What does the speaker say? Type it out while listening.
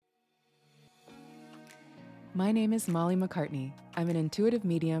My name is Molly McCartney. I'm an intuitive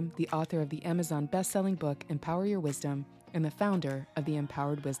medium, the author of the Amazon best-selling book, Empower Your Wisdom, and the founder of the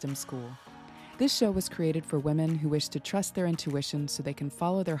Empowered Wisdom School. This show was created for women who wish to trust their intuition so they can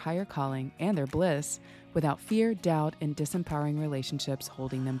follow their higher calling and their bliss without fear, doubt, and disempowering relationships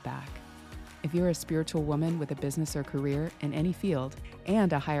holding them back. If you're a spiritual woman with a business or career in any field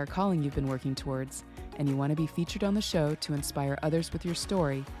and a higher calling you've been working towards, and you want to be featured on the show to inspire others with your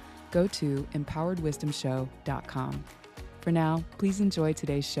story, go to empoweredwisdomshow.com. For now, please enjoy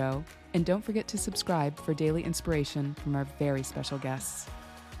today's show, and don't forget to subscribe for daily inspiration from our very special guests.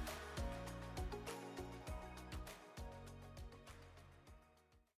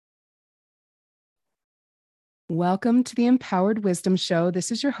 Welcome to the Empowered Wisdom Show. This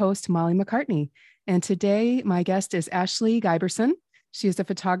is your host, Molly McCartney. And today, my guest is Ashlie Guyberson. She is a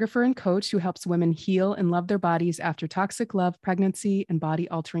photographer and coach who helps women heal and love their bodies after toxic love, pregnancy, and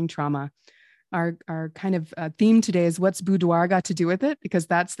body-altering trauma. Our kind of theme today is what's Boudoir got to do with it, because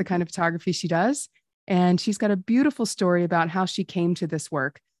that's the kind of photography she does. And she's got a beautiful story about how she came to this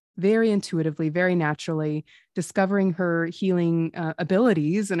work very intuitively, very naturally, discovering her healing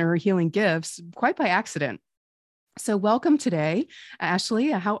abilities and her healing gifts quite by accident. So welcome today,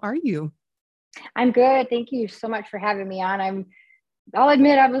 Ashlie. How are you? I'm good. Thank you so much for having me on. I'll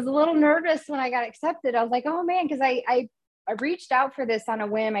admit I was a little nervous when I got accepted. I was like, oh man, because I reached out for this on a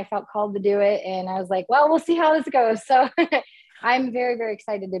whim. I felt called to do it. And I was like, well, we'll see how this goes. So I'm very, very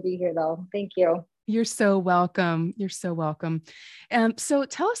excited to be here though. Thank you. You're so welcome. You're so welcome. So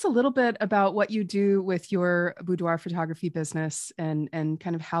tell us a little bit about what you do with your boudoir photography business and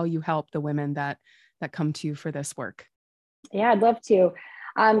kind of how you help the women that come to you for this work. Yeah, I'd love to.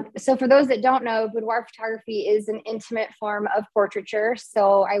 So for those that don't know, boudoir photography is an intimate form of portraiture.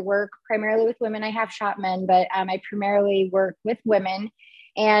 So I work primarily with women. I have shot men, but I primarily work with women.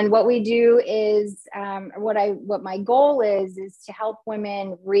 And what we do is, what my goal is to help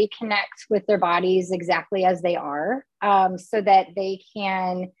women reconnect with their bodies exactly as they are, so that they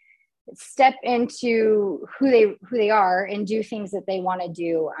can step into who they are and do things that they want to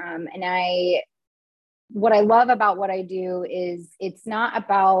do. What I love about what I do is it's not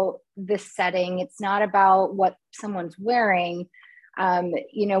about the setting. It's not about what someone's wearing.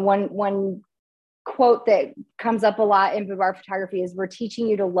 One quote that comes up a lot in boudoir photography is we're teaching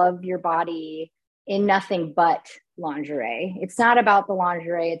you to love your body in nothing but lingerie. It's not about the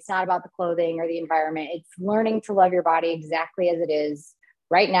lingerie. It's not about the clothing or the environment. It's learning to love your body exactly as it is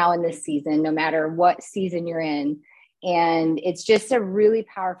right now in this season, no matter what season you're in. And it's just a really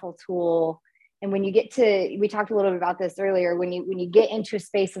powerful tool. And when you get to, we talked a little bit about this earlier, when you get into a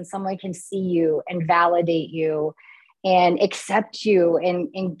space and someone can see you and validate you and accept you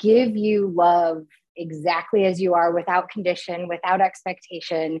and give you love exactly as you are, without condition, without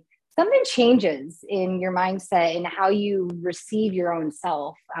expectation, something changes in your mindset and how you receive your own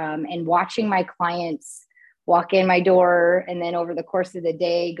self. And watching my clients walk in my door and then over the course of the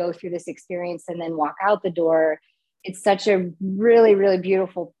day go through this experience and then walk out the door, it's such a really, really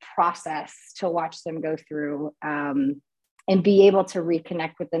beautiful process to watch them go through and be able to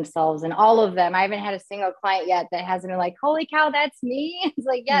reconnect with themselves. And all of them, I haven't had a single client yet that hasn't been like, holy cow, that's me. It's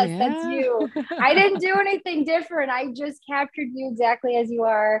like, yes, that's you. I didn't do anything different. I just captured you exactly as you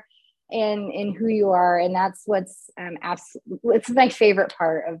are and who you are. And that's what's it's my favorite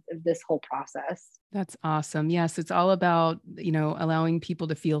part of this whole process. That's awesome. Yes, it's all about, allowing people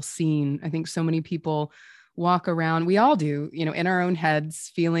to feel seen. I think so many people walk around, we all do, in our own heads,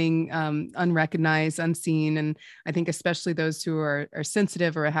 feeling unrecognized, unseen. And I think especially those who are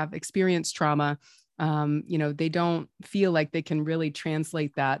sensitive or have experienced trauma, they don't feel like they can really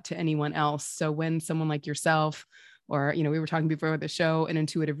translate that to anyone else. So when someone like yourself, or, we were talking before the show, an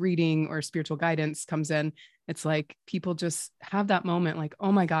intuitive reading or spiritual guidance comes in, it's like people just have that moment like,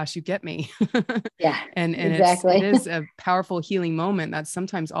 oh my gosh, you get me. Yeah, and exactly. it is a powerful healing moment. That's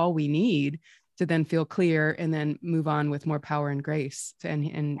sometimes all we need to then feel clear and then move on with more power and grace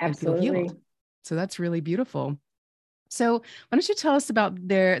and feel healed. So that's really beautiful. So why don't you tell us about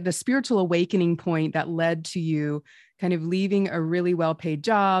the spiritual awakening point that led to you kind of leaving a really well-paid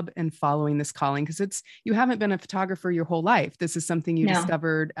job and following this calling? Because you haven't been a photographer your whole life. This is something you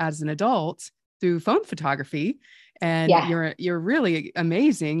discovered as an adult through phone photography. And you're really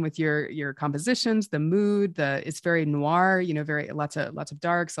amazing with your compositions, the mood, it's very noir, very lots of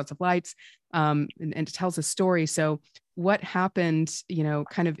darks, lots of lights, and it tells a story. So what happened,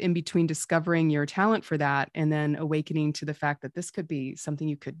 kind of in between discovering your talent for that and then awakening to the fact that this could be something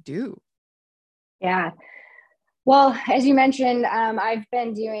you could do? Yeah. Well, as you mentioned, I've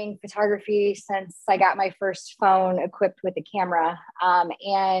been doing photography since I got my first phone equipped with a camera.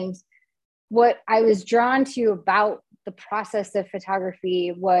 And what I was drawn to about the process of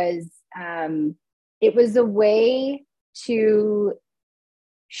photography was, it was a way to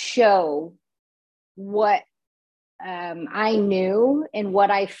show what I knew and what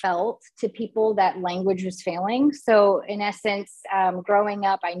I felt to people that language was failing. So in essence, growing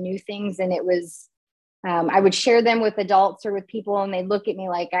up, I knew things, and it was, I would share them with adults or with people, and they'd look at me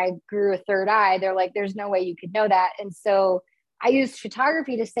like I grew a third eye. They're like, there's no way you could know that. And so I used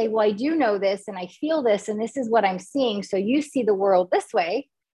photography to say, well, I do know this, and I feel this, and this is what I'm seeing. So you see the world this way,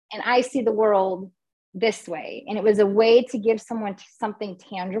 and I see the world this way. And it was a way to give someone something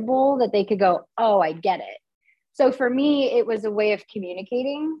tangible that they could go, oh, I get it. So for me, it was a way of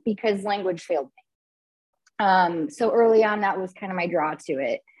communicating because language failed me. So early on, that was kind of my draw to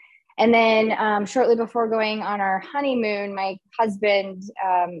it. And then shortly before going on our honeymoon, my husband,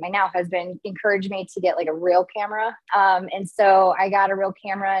 my now husband, encouraged me to get like a real camera. And so I got a real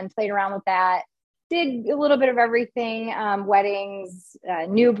camera and played around with that. Did a little bit of everything, weddings,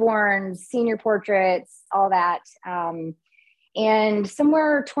 newborns, senior portraits, all that. And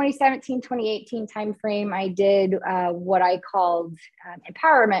somewhere 2017, 2018 timeframe, I did what I called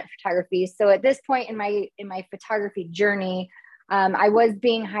empowerment photography. So at this point in my photography journey, I was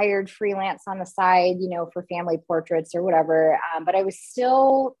being hired freelance on the side, you know, for family portraits or whatever. But I was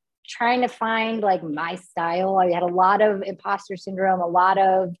still trying to find like my style. I had a lot of imposter syndrome, a lot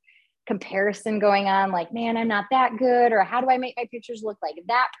of comparison going on, like, man, I'm not that good, or how do I make my pictures look like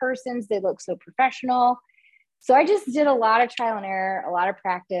that person's? They look so professional. So I just did a lot of trial and error, a lot of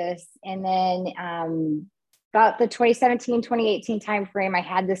practice. And then about the 2017, 2018 timeframe, I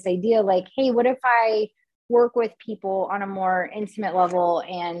had this idea like, hey, what if I work with people on a more intimate level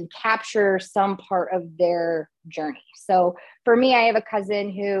and capture some part of their journey? So for me, I have a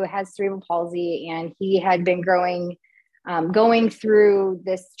cousin who has cerebral palsy, and he had been going through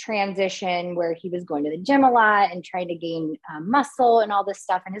this transition where he was going to the gym a lot and trying to gain muscle and all this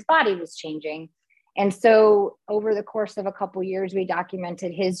stuff, and his body was changing. And so over the course of a couple of years, we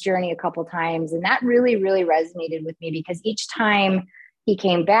documented his journey a couple of times. And that really, really resonated with me, because each time he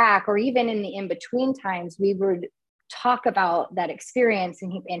came back, or even in the in-between times, we would talk about that experience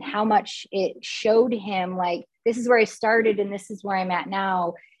and how much it showed him, like, this is where I started and this is where I'm at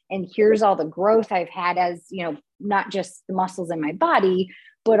now. And here's all the growth I've had as, you know, not just the muscles in my body,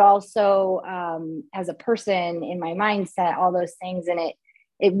 but also as a person, in my mindset, all those things. And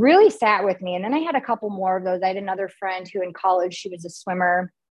it really sat with me. And then I had a couple more of those. I had another friend who in college, she was a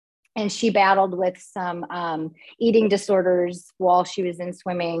swimmer, and she battled with some eating disorders while she was in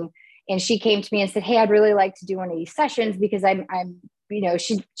swimming. And she came to me and said, hey, I'd really like to do one of these sessions, because I'm you know,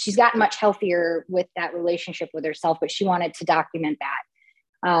 she's gotten much healthier with that relationship with herself, but she wanted to document that.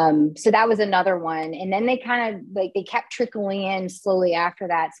 So that was another one. And then they kind of like, they kept trickling in slowly after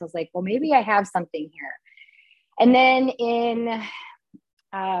that. So I was like, well, maybe I have something here. And then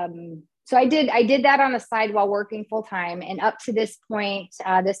so I did that on the side while working full time. And up to this point,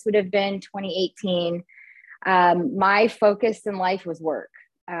 this would have been 2018. My focus in life was work.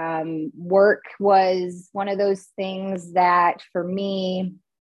 Work was one of those things that for me,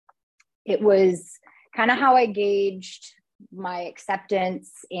 it was kind of how I gauged my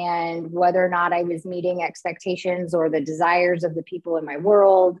acceptance and whether or not I was meeting expectations or the desires of the people in my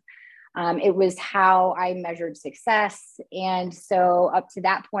world. It was how I measured success. And so up to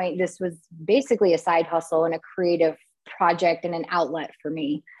that point, this was basically a side hustle and a creative project and an outlet for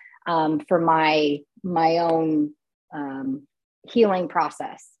me, for my own healing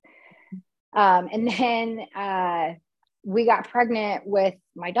process. And then we got pregnant with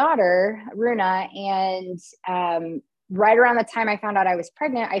my daughter, Runa, and right around the time I found out I was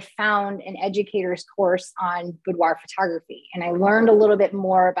pregnant, I found an educator's course on boudoir photography. And I learned a little bit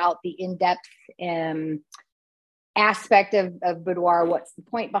more about the in-depth aspect of boudoir. What's the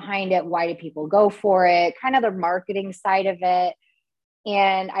point behind it? Why do people go for it? Kind of the marketing side of it.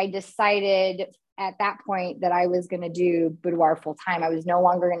 And I decided at that point that I was going to do boudoir full time. I was no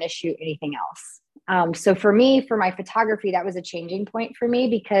longer going to shoot anything else. So for me, for my photography, that was a changing point for me,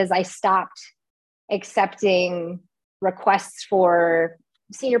 because I stopped accepting requests for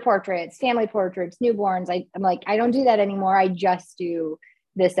senior portraits, family portraits, newborns. I'm like, I don't do that anymore. I just do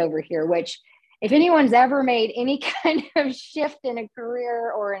this over here, which if anyone's ever made any kind of shift in a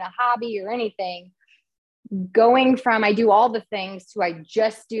career or in a hobby or anything, going from I do all the things to I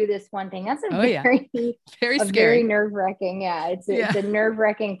just do this one thing, that's very nerve-wracking. Yeah, it's a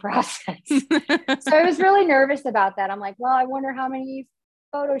nerve-wracking process. So I was really nervous about that. I'm like, well, I wonder how many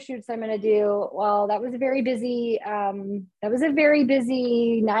photo shoots I'm going to do. Well, that was a very busy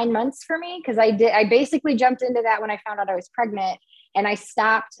 9 months for me, because I basically jumped into that when I found out I was pregnant. And I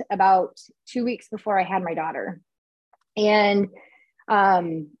stopped about 2 weeks before I had my daughter. And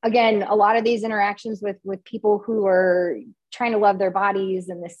again, a lot of these interactions with people who are trying to love their bodies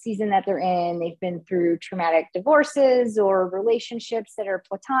and the season that they're in, they've been through traumatic divorces or relationships that are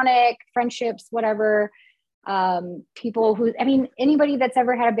platonic, friendships, whatever. People who, I mean, anybody that's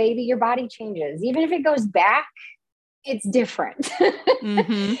ever had a baby, your body changes. Even if it goes back, it's different.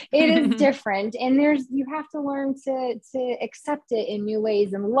 Mm-hmm. It is different. And you have to learn to accept it in new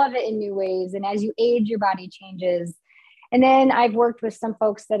ways and love it in new ways. And as you age, your body changes. And then I've worked with some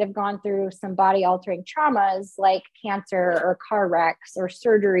folks that have gone through some body altering traumas like cancer or car wrecks or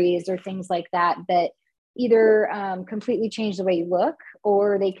surgeries or things like that, that either completely change the way you look,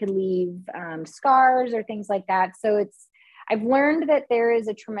 or they could leave scars or things like that. So I've learned that there is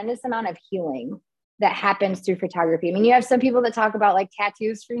a tremendous amount of healing that happens through photography. I mean, you have some people that talk about like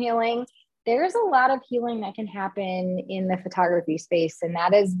tattoos for healing. There's a lot of healing that can happen in the photography space. And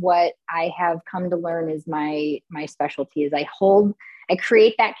that is what I have come to learn is my specialty is I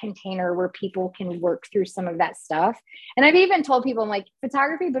create that container where people can work through some of that stuff. And I've even told people, I'm like,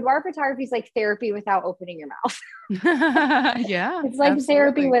 boudoir photography is like therapy without opening your mouth. Yeah. It's like absolutely.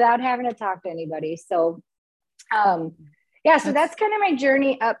 Therapy without having to talk to anybody. So, so that's kind of my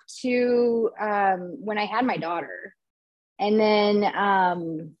journey up to when I had my daughter. And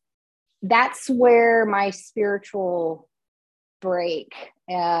then that's where my spiritual break,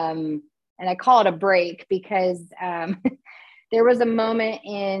 and I call it a break because there was a moment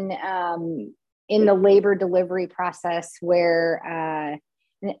in the labor delivery process where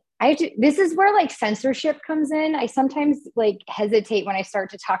this is where like censorship comes in. I sometimes like hesitate when I start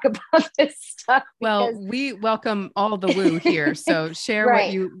to talk about this stuff. Well, we welcome all the woo here. So share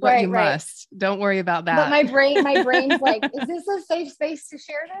what you must. Don't worry about that. But my brain's like, is this a safe space to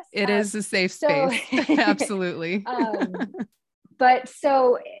share this? It is a safe space. Absolutely. But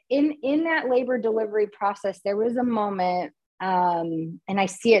so in that labor delivery process, there was a moment, and I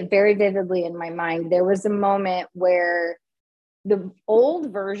see it very vividly in my mind. There was a moment where the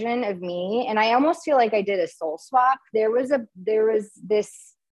old version of me, and I almost feel like I did a soul swap. There was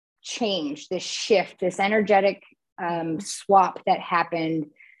this change, this shift, this energetic swap that happened.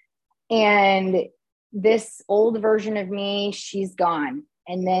 And this old version of me, she's gone.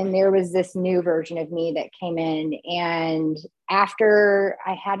 And then there was this new version of me that came in. And after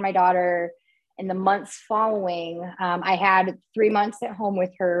I had my daughter, in the months following, I had 3 months at home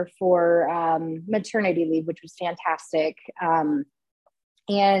with her for maternity leave, which was fantastic.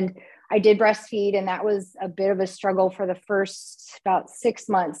 And I did breastfeed, and that was a bit of a struggle for the first about 6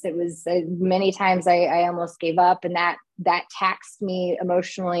 months. It was many times I almost gave up, and that taxed me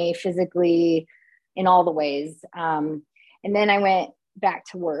emotionally, physically, in all the ways. And then I went back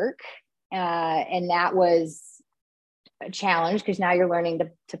to work, and that was a challenge because now you're learning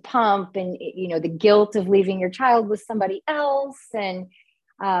to pump, and the guilt of leaving your child with somebody else. And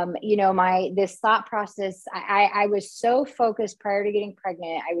this thought process, I was so focused prior to getting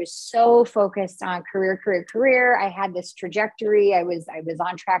pregnant. I was so focused on career. I had this trajectory. I was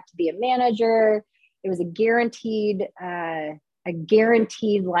on track to be a manager. It was a guaranteed line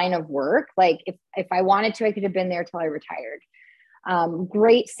of work. Like if I wanted to, I could have been there till I retired.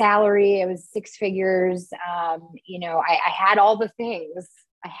 Great salary. It was 6 figures. I had all the things.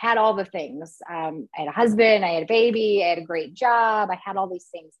 I had I had a husband, I had a baby, I had a great job. I had all these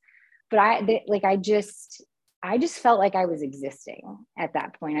things, but I just felt like I was existing at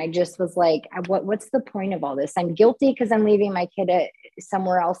that point. I just was like, what's the point of all this? I'm guilty because I'm leaving my kid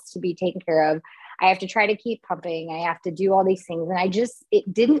somewhere else to be taken care of. I have to try to keep pumping. I have to do all these things. And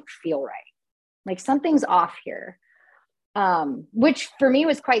it didn't feel right. Like something's off here. Which for me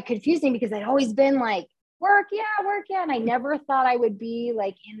was quite confusing because I'd always been like, work. Yeah. And I never thought I would be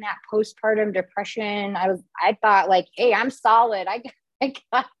like in that postpartum depression. I thought like, hey, I'm solid. I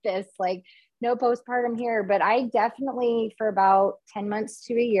got this, like no postpartum here. But I definitely for about 10 months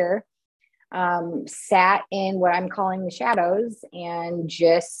to a year, sat in what I'm calling the shadows and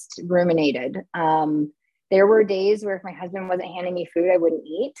just ruminated. There were days where if my husband wasn't handing me food, I wouldn't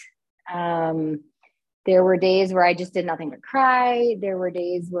eat. There were days where I just did nothing but cry. There were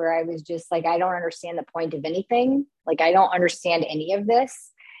days where I was just like, I don't understand the point of anything. Like, I don't understand any of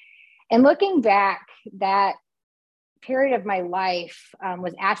this. And looking back, that period of my life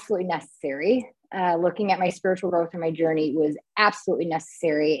was absolutely necessary. Looking at my spiritual growth and my journey was absolutely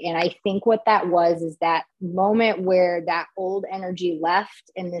necessary. And I think what that was is that moment where that old energy left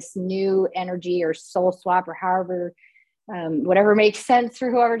and this new energy or soul swap or however, whatever makes sense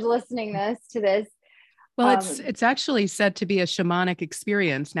for whoever's listening to this. Well, it's actually said to be a shamanic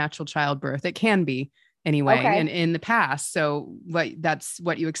experience, natural childbirth. It can be. anyway, Okay. and in the past. So that's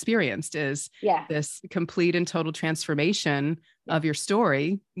what you experienced is Yeah. this complete and total transformation of your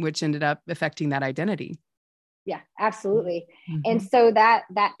story, which ended up affecting that identity. Yeah, absolutely. Mm-hmm. And so that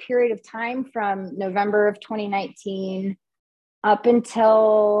period of time from November of 2019 up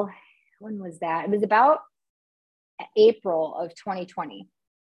until, when was that? It was about April of 2020.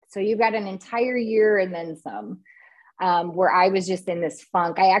 So you've got an entire year and then some, where I was just in this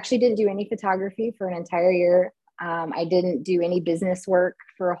funk. I actually didn't do any photography for an entire year. I didn't do any business work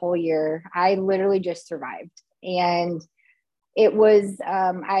for a whole year. I literally just survived. And it was,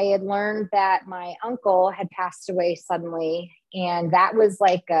 I had learned that my uncle had passed away suddenly. And that was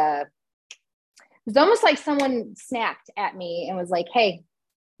like it was almost like someone snapped at me and was like, hey,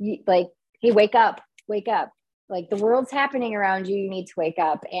 hey, wake up, wake up. Like, the world's happening around you. You need to wake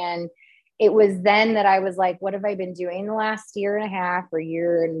up. And it was then that I was like, what have I been doing the last year and a half or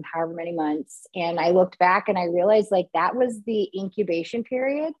year and however many months? And I looked back and I realized like that was the incubation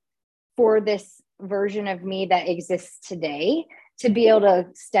period for this version of me that exists today to be able to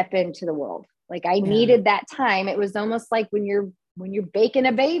step into the world. Like, I needed that time. It was almost like when you're baking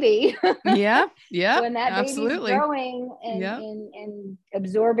a baby. Yeah. When that Absolutely. baby's growing and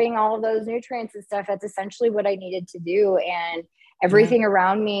absorbing all of those nutrients and stuff, that's essentially what I needed to do. And everything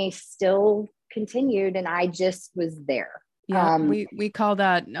around me still continued, and I just was there. Yeah, we call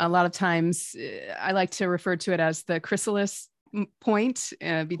that a lot of times. I like to refer to it as the chrysalis point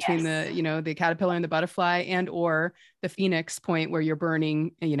between the caterpillar and the butterfly, and or the phoenix point where you're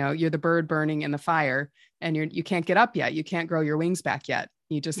burning. You're the bird burning in the fire, and you can't get up yet. You can't grow your wings back yet.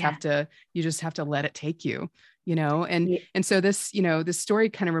 You just have to let it take you. And so this story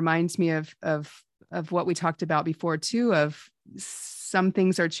kind of reminds me of what we talked about before too. Of some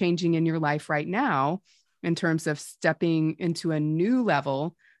things are changing in your life right now, in terms of stepping into a new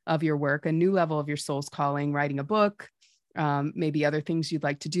level of your work, a new level of your soul's calling, writing a book, maybe other things you'd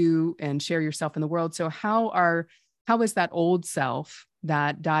like to do and share yourself in the world. So how is that old self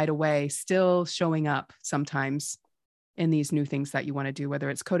that died away still showing up sometimes in these new things that you want to do, whether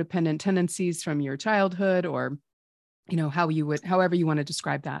it's codependent tendencies from your childhood or, however you want to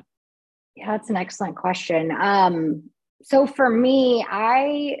describe that? Yeah, that's an excellent question. So for me,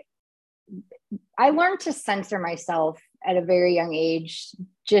 I learned to censor myself at a very young age,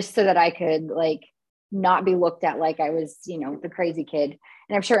 just so that I could not be looked at like I was, the crazy kid.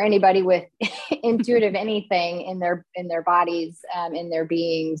 And I'm sure anybody with intuitive anything in their bodies, in their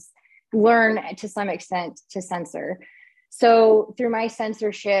beings, learn to some extent to censor. So through my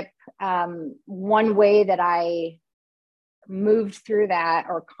censorship, one way that I moved through that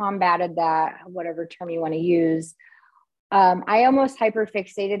or combated that, whatever term you want to use, I almost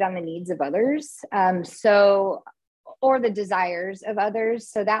hyperfixated on the needs of others. Or the desires of others.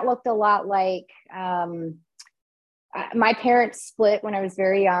 So that looked a lot like, my parents split when I was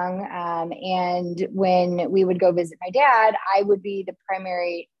very young. And when we would go visit my dad, I would be the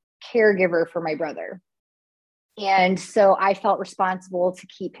primary caregiver for my brother. And so I felt responsible to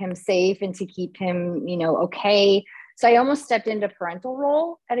keep him safe and to keep him, okay. So I almost stepped into parental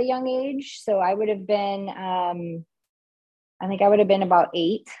role at a young age. So I would have been, I think I would have been about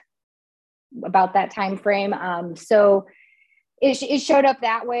 8, about that time frame. So it showed up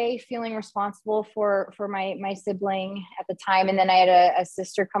that way, feeling responsible for my sibling at the time. And then I had a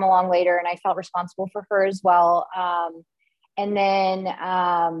sister come along later, and I felt responsible for her as well. And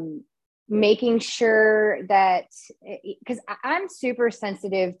then making sure that, because I'm super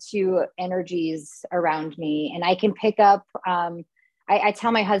sensitive to energies around me, and I can pick up, I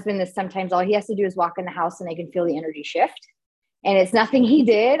tell my husband this sometimes, all he has to do is walk in the house and I can feel the energy shift. And it's nothing he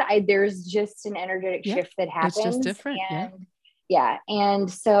did. There's just an energetic shift that happens. It's just different.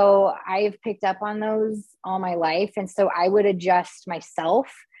 And so I've picked up on those all my life. And so I would adjust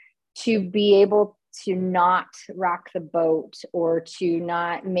myself to be able to not rock the boat, or to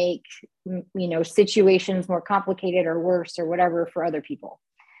not make, situations more complicated or worse or whatever for other people.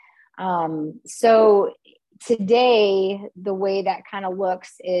 So today, the way that kind of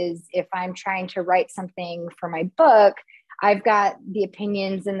looks is, if I'm trying to write something for my book, I've got the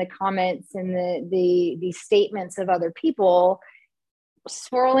opinions and the comments and the statements of other people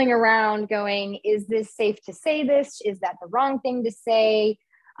swirling around going, is this safe to say this? Is that the wrong thing to say?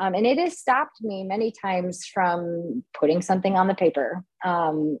 And it has stopped me many times from putting something on the paper.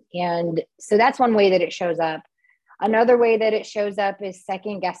 And so that's one way that it shows up. Another way that it shows up is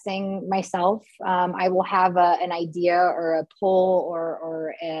second guessing myself. I will have an idea or a pull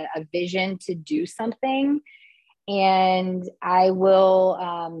or a vision to do something, and I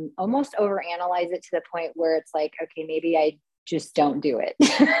will almost overanalyze it to the point where it's like, okay, maybe I just don't do it.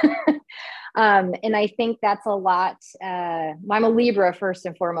 And I think that's a lot. I'm a Libra first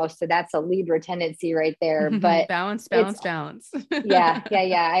and foremost, so that's a Libra tendency right there. But balance. Yeah.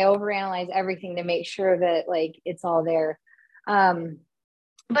 I overanalyze everything to make sure that like it's all there.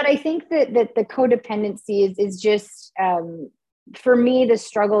 But I think that the codependency is just, for me, the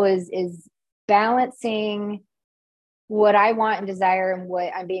struggle is balancing what I want and desire and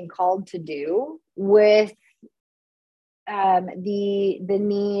what I'm being called to do with the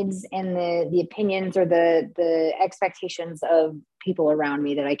needs and the opinions or the expectations of people around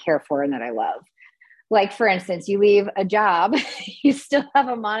me that I care for and that I love. Like, for instance, you leave a job, you still have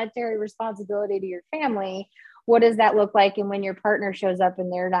a monetary responsibility to your family. What does that look like? And when your partner shows up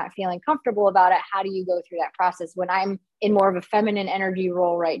and they're not feeling comfortable about it, how do you go through that process? When I'm in more of a feminine energy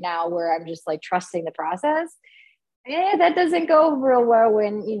role right now, where I'm just like trusting the process, that doesn't go real well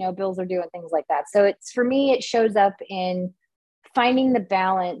when, bills are due and things like that. So it's, for me, it shows up in finding the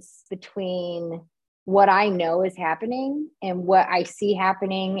balance between what I know is happening and what I see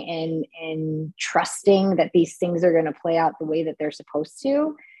happening, and trusting that these things are going to play out the way that they're supposed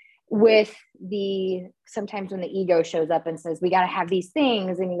to, with sometimes when the ego shows up and says, we got to have these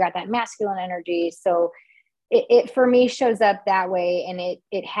things, and you got that masculine energy. So it for me shows up that way. And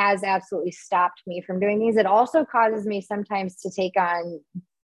it has absolutely stopped me from doing these. It also causes me sometimes to take on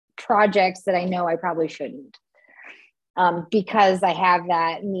projects that I know I probably shouldn't, because I have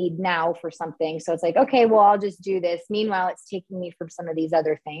that need now for something. So it's like, okay, well, I'll just do this. Meanwhile, it's taking me from some of these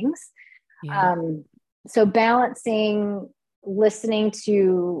other things. Yeah. So balancing, listening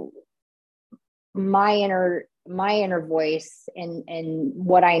to my inner voice and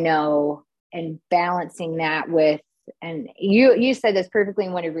what I know, and balancing that with, and you said this perfectly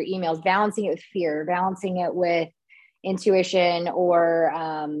in one of your emails, balancing it with fear, balancing it with intuition, or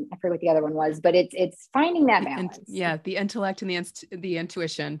I forget what the other one was, but it's finding that balance. The intellect and the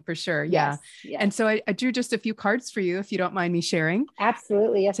intuition, for sure. Yes. And so I drew just a few cards for you, if you don't mind me sharing.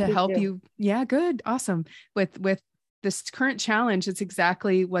 Absolutely. Yes, to help you. Yeah, good. Awesome. With this current challenge, it's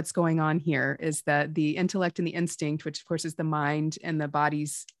exactly what's going on here, is that the intellect and the instinct, which of course is the mind and the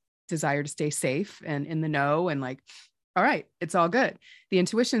body's desire to stay safe and in the know, and like, all right, it's all good. The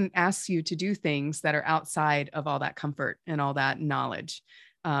intuition asks you to do things that are outside of all that comfort and all that knowledge.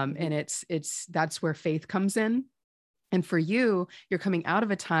 And that's where faith comes in. And for you, you're coming out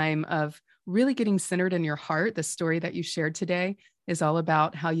of a time of really getting centered in your heart. The story that you shared today is all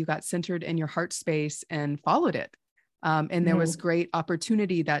about how you got centered in your heart space and followed it. And there was great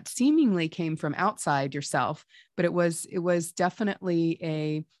opportunity that seemingly came from outside yourself, but it was definitely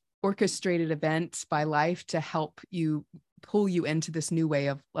a orchestrated event by life to help you, pull you into this new way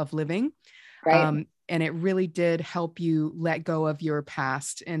of living. Right. And it really did help you let go of your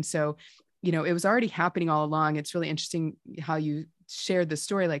past. And so, it was already happening all along. It's really interesting how you shared the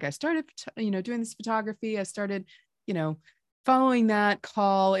story. Like, I started, doing this photography. I started, following that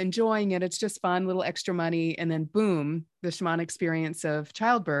call, enjoying it. It's just fun, little extra money. And then boom, the shamanic experience of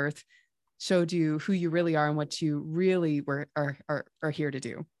childbirth showed you who you really are and what you really are here to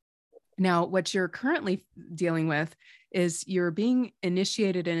do. Now, what you're currently dealing with is you're being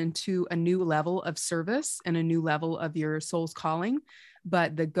initiated into a new level of service and a new level of your soul's calling.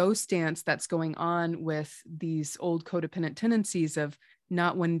 But the ghost dance that's going on with these old codependent tendencies of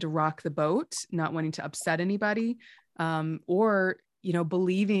not wanting to rock the boat, not wanting to upset anybody, or,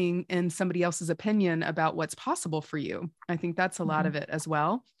 believing in somebody else's opinion about what's possible for you. I think that's a lot of it as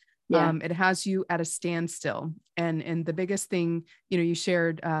well. Yeah. It has you at a standstill. And the biggest thing, you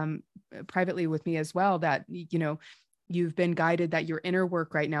shared privately with me as well, that, you've been guided that your inner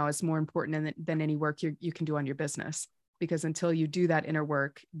work right now is more important than any work you can do on your business. Because until you do that inner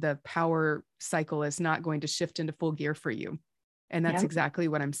work, the power cycle is not going to shift into full gear for you. And that's exactly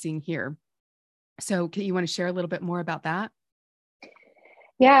what I'm seeing here. So you want to share a little bit more about that?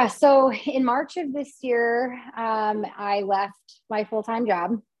 Yeah. So in March of this year, I left my full-time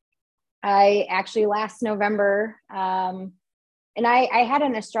job. I actually last November, and I had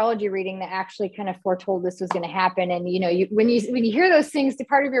an astrology reading that actually kind of foretold this was going to happen. And, when you hear those things, the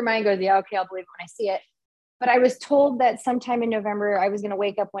part of your mind goes, yeah, okay, I'll believe it when I see it. But I was told that sometime in November, I was going to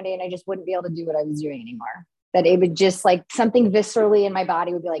wake up one day and I just wouldn't be able to do what I was doing anymore. That it would just, like, something viscerally in my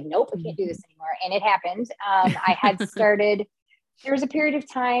body would be like, nope, I can't do this anymore. And it happened. I had started, there was a period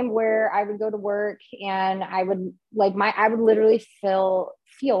of time where I would go to work and I would literally feel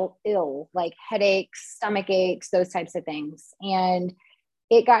ill, like headaches, stomach aches, those types of things. And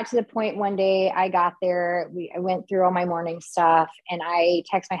it got to the point one day I got there, I went through all my morning stuff, and I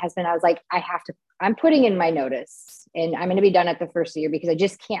text my husband. I was like, I'm putting in my notice and I'm going to be done at the first of the year, because I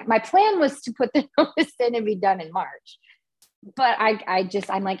just can't. My plan was to put the notice in and be done in March. But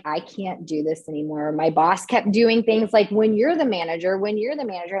I'm like, I can't do this anymore. My boss kept doing things like, when you're the manager,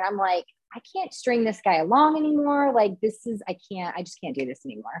 and I'm like, I can't string this guy along anymore. Like, I just can't do this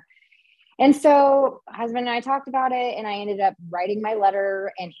anymore. And so husband and I talked about it, and I ended up writing my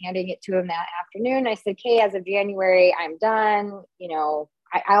letter and handing it to him that afternoon. I said, okay, as of January, I'm done.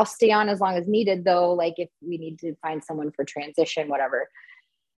 I'll stay on as long as needed, though. Like, if we need to find someone for transition, whatever.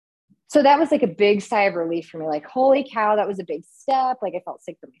 So that was like a big sigh of relief for me. Like, holy cow, that was a big step. Like, I felt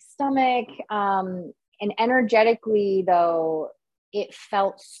sick to my stomach. And energetically, though, it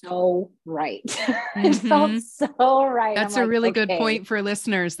felt so right. It felt so right. That's a really good point for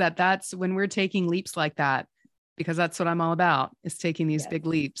listeners, that's when we're taking leaps like that, because that's what I'm all about, is taking these big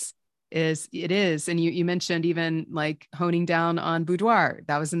leaps. And you mentioned even like honing down on Boudoir.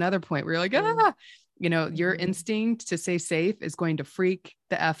 That was another point where you're like, your instinct to stay safe is going to freak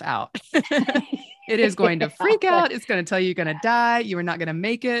the F out. It is going to freak out. It's going to tell you you're going to die. You are not going to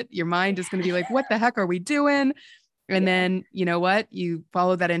make it. Your mind is going to be like, what the heck are we doing? And then, you know what? You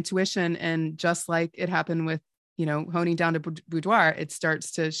follow that intuition. And just like it happened with, honing down to Boudoir, it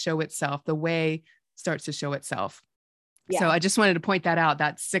starts to show itself. The way starts to show itself. Yeah. So I just wanted to point that out,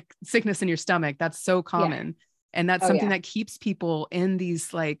 that sickness in your stomach, that's so common. Yeah. And that's something that keeps people in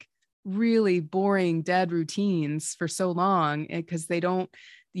these like really boring, dead routines for so long, because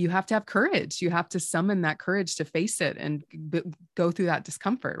you have to have courage. You have to summon that courage to face it and go through that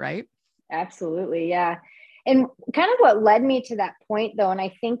discomfort, right? Absolutely. Yeah. And kind of what led me to that point, though, and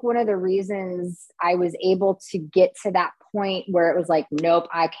I think one of the reasons I was able to get to that point where it was like, nope,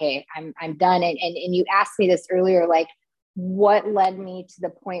 okay, I'm done. And you asked me this earlier, like, what led me to the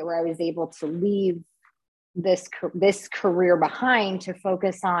point where I was able to leave this career behind to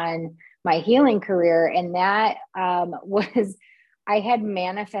focus on my healing career. And that was, I had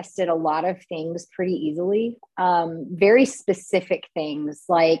manifested a lot of things pretty easily, very specific things,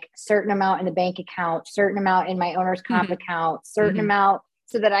 like certain amount in the bank account, certain amount in my owner's comp account, certain amount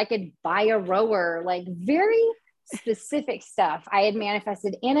so that I could buy a rower, like very specific stuff I had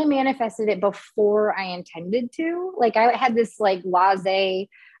manifested, and I manifested it before I intended to. Like, I had this like laissez,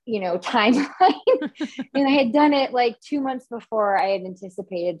 timeline, and I had done it like 2 months before I had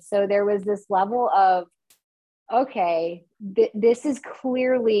anticipated. So there was this level of, okay, this is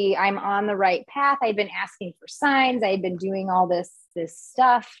clearly, I'm on the right path. I'd been asking for signs. I had been doing all this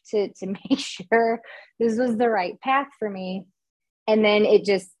stuff to make sure this was the right path for me. And then it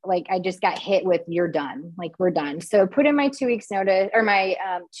just like, I just got hit with, you're done. Like, we're done. So put in my 2 weeks notice, or my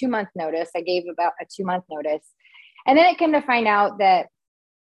 2-month notice. I gave about a 2-month notice. And then it came to find out that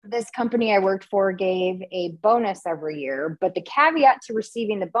this company I worked for gave a bonus every year, but the caveat to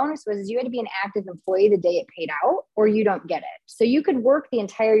receiving the bonus was you had to be an active employee the day it paid out, or you don't get it. So you could work the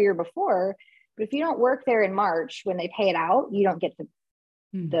entire year before, but if you don't work there in March when they pay it out, you don't get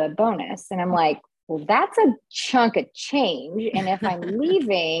the bonus. And I'm like, well, that's a chunk of change. And if I'm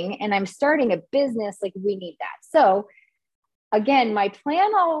leaving and I'm starting a business, like, we need that. So again, my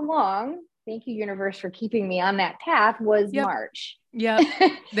plan all along, thank you, universe, for keeping me on that path, was March. Yeah,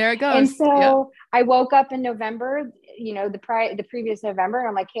 there it goes. And so I woke up in November, the previous November, and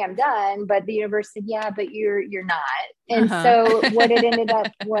I'm like, hey, I'm done. But the universe said, yeah, but you're not. And so what it ended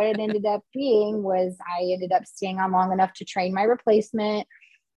up being was I ended up staying on long enough to train my replacement.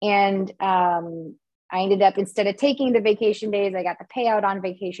 And I ended up, instead of taking the vacation days, I got the payout on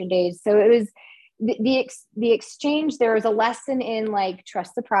vacation days. So it was the exchange. There was a lesson in like,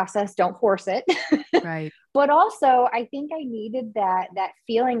 trust the process, don't force it. Right. But also, I think I needed that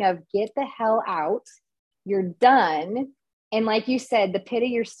feeling of, get the hell out, you're done. And like you said, the pit of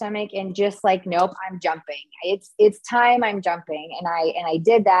your stomach, and just like, nope, I'm jumping. It's time, I'm jumping. And I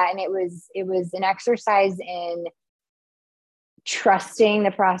did that. And it was an exercise in trusting the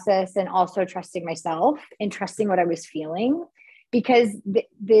process, and also trusting myself, and trusting what I was feeling, because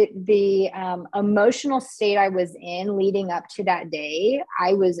the emotional state I was in leading up to that day,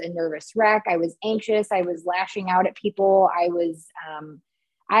 I was a nervous wreck. I was anxious. I was lashing out at people. I was,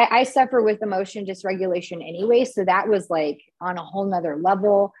 I suffer with emotion dysregulation anyway. So that was like on a whole nother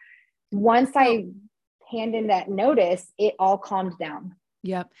level. Once I hand in that notice, it all calmed down.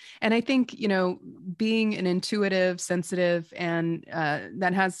 Yep. And I think, being an intuitive, sensitive, and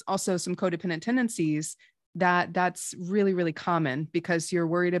that has also some codependent tendencies, that's really, really common, because you're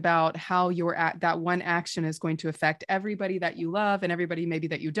worried about how that one action is going to affect everybody that you love, and everybody maybe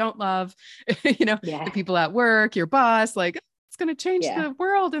that you don't love, the people at work, your boss, like, it's going to change the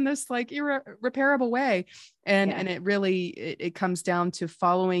world in this like irreparable way. And it really, it comes down to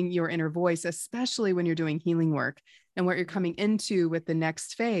following your inner voice, especially when you're doing healing work. And what you're coming into with the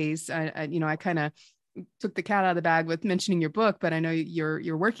next phase, I kind of took the cat out of the bag with mentioning your book, but I know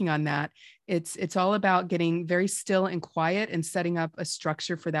you're working on that. It's all about getting very still and quiet and setting up a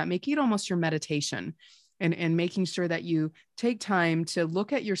structure for that, making it almost your meditation, and making sure that you take time to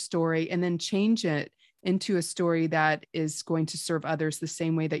look at your story and then change it into a story that is going to serve others the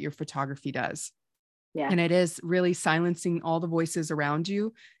same way that your photography does. Yeah. And it is really silencing all the voices around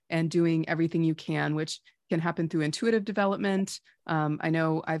you and doing everything you can, which can happen through intuitive development. I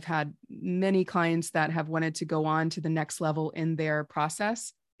know I've had many clients that have wanted to go on to the next level in their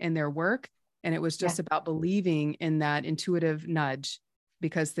process, in their work. And it was just about believing in that intuitive nudge,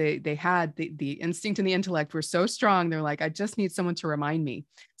 because they had the instinct and the intellect were so strong. They're like, I just need someone to remind me.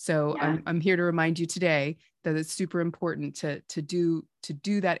 So I'm here to remind you today that it's super important to do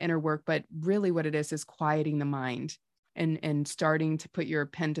that inner work. But really what it is quieting the mind and starting to put your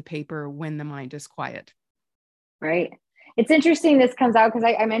pen to paper when the mind is quiet. Right. It's interesting this comes out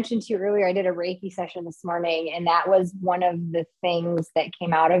because I mentioned to you earlier, I did a Reiki session this morning, and that was one of the things that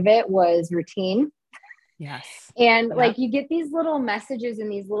came out of it was routine. Yes. And like you get these little messages and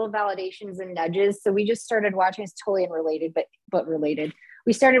these little validations and nudges. So we just started watching, it's totally unrelated, but related.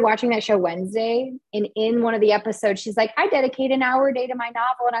 We started watching that show Wednesday, and in one of the episodes, she's like, I dedicate an hour a day to my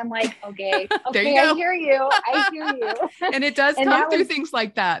novel. And I'm like, okay, I hear you. And it does come through things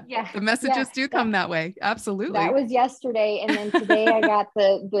like that. Yeah. The messages do come that way. Absolutely. That was yesterday. And then today I got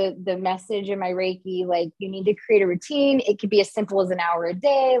the message in my Reiki, like you need to create a routine. It could be as simple as an hour a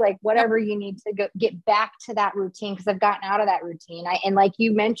day, like whatever you need to get back to that routine. Cause I've gotten out of that routine. And like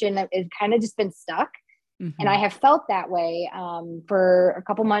you mentioned, it's kind of just been stuck. Mm-hmm. And I have felt that way for a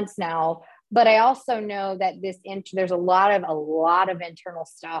couple months now, but I also know that there's a lot of internal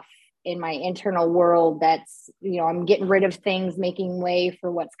stuff in my internal world that's, I'm getting rid of things, making way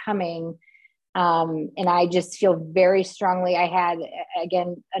for what's coming. And I just feel very strongly. I had,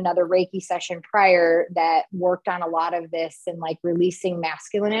 again, another Reiki session prior that worked on a lot of this and like releasing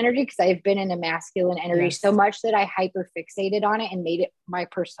masculine energy. Cause I've been in a masculine energy so much that I hyper fixated on it and made it my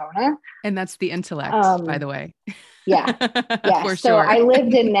persona. And that's the intellect, by the way. Yeah. For so sure. I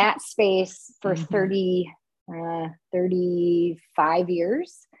lived in that space for 35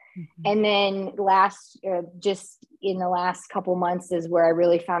 years. Mm-hmm. And then just in the last couple months is where I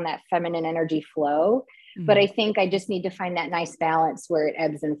really found that feminine energy flow. Mm-hmm. But I think I just need to find that nice balance where it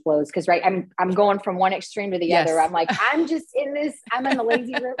ebbs and flows. Cause I'm going from one extreme to the other. I'm like, I'm just in this, I'm in the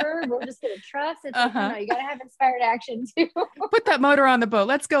lazy river. We're just going to trust. It's like, no, you got to have inspired action too. Put that motor on the boat.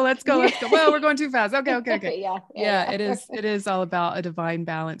 Let's go. Well, we're going too fast. Okay. Yeah. It is all about a divine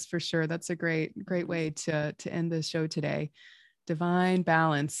balance for sure. That's a great way to end the show today. Divine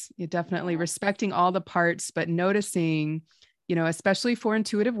balance. You're definitely respecting all the parts, but noticing, especially for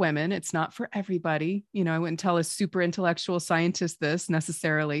intuitive women, it's not for everybody. I wouldn't tell a super intellectual scientist this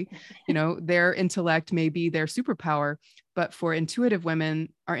necessarily. Their intellect may be their superpower, but for intuitive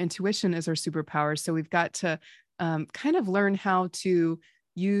women, our intuition is our superpower. So we've got to kind of learn how to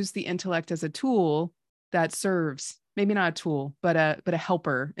use the intellect as a tool that serves, maybe not a tool, but a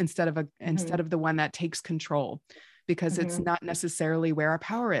helper instead of the one that takes control. Because it's not necessarily where our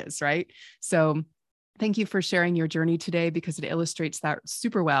power is, right? So thank you for sharing your journey today, because it illustrates that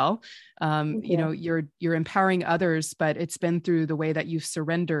super well. You're empowering others, but it's been through the way that you've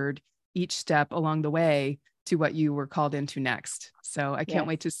surrendered each step along the way to what you were called into next. So I can't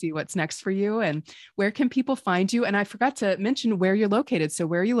wait to see what's next for you. And where can people find you? And I forgot to mention where you're located. So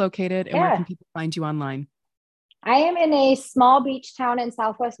where are you located and where can people find you online? I am in a small beach town in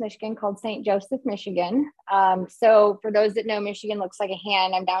Southwest Michigan called St. Joseph, Michigan. So for those that know, Michigan looks like a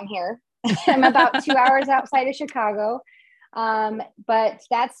hand. I'm down here. I'm about 2 hours outside of Chicago. But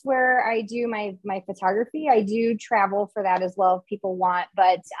that's where I do my photography. I do travel for that as well if people want,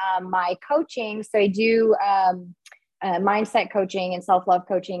 but my coaching. So I do mindset coaching and self-love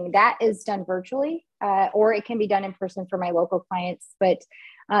coaching that is done virtually, or it can be done in person for my local clients. But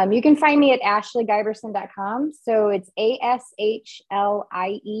you can find me at ashlieguyberson.com. So it's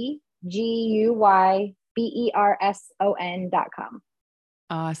ASHLIEGUYBERSON.com.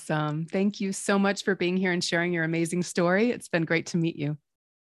 Awesome. Thank you so much for being here and sharing your amazing story. It's been great to meet you.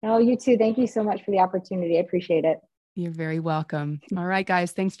 Oh, you too. Thank you so much for the opportunity. I appreciate it. You're very welcome. All right,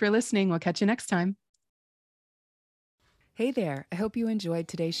 guys. Thanks for listening. We'll catch you next time. Hey there. I hope you enjoyed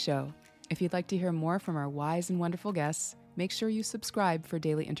today's show. If you'd like to hear more from our wise and wonderful guests, make sure you subscribe for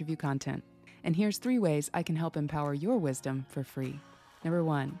daily interview content. And here's 3 ways I can help empower your wisdom for free. Number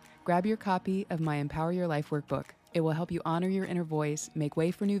 1, grab your copy of my Empower Your Life workbook. It will help you honor your inner voice, make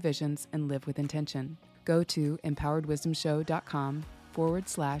way for new visions, and live with intention. Go to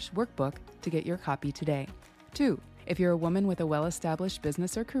empoweredwisdomshow.com/workbook to get your copy today. 2, If you're a woman with a well-established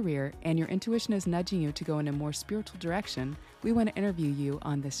business or career and your intuition is nudging you to go in a more spiritual direction, we want to interview you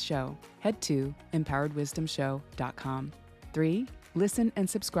on this show. Head to empoweredwisdomshow.com. 3. Listen and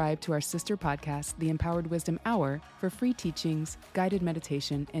subscribe to our sister podcast, The Empowered Wisdom Hour, for free teachings, guided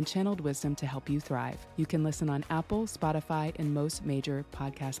meditation, and channeled wisdom to help you thrive. You can listen on Apple, Spotify, and most major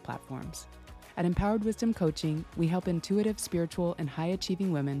podcast platforms. At Empowered Wisdom Coaching, we help intuitive, spiritual, and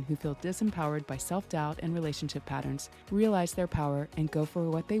high-achieving women who feel disempowered by self-doubt and relationship patterns realize their power and go for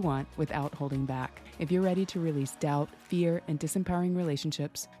what they want without holding back. If you're ready to release doubt, fear, and disempowering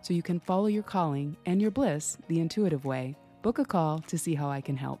relationships so you can follow your calling and your bliss the intuitive way, book a call to see how I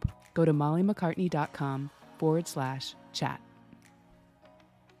can help. Go to mollymccartney.com/chat.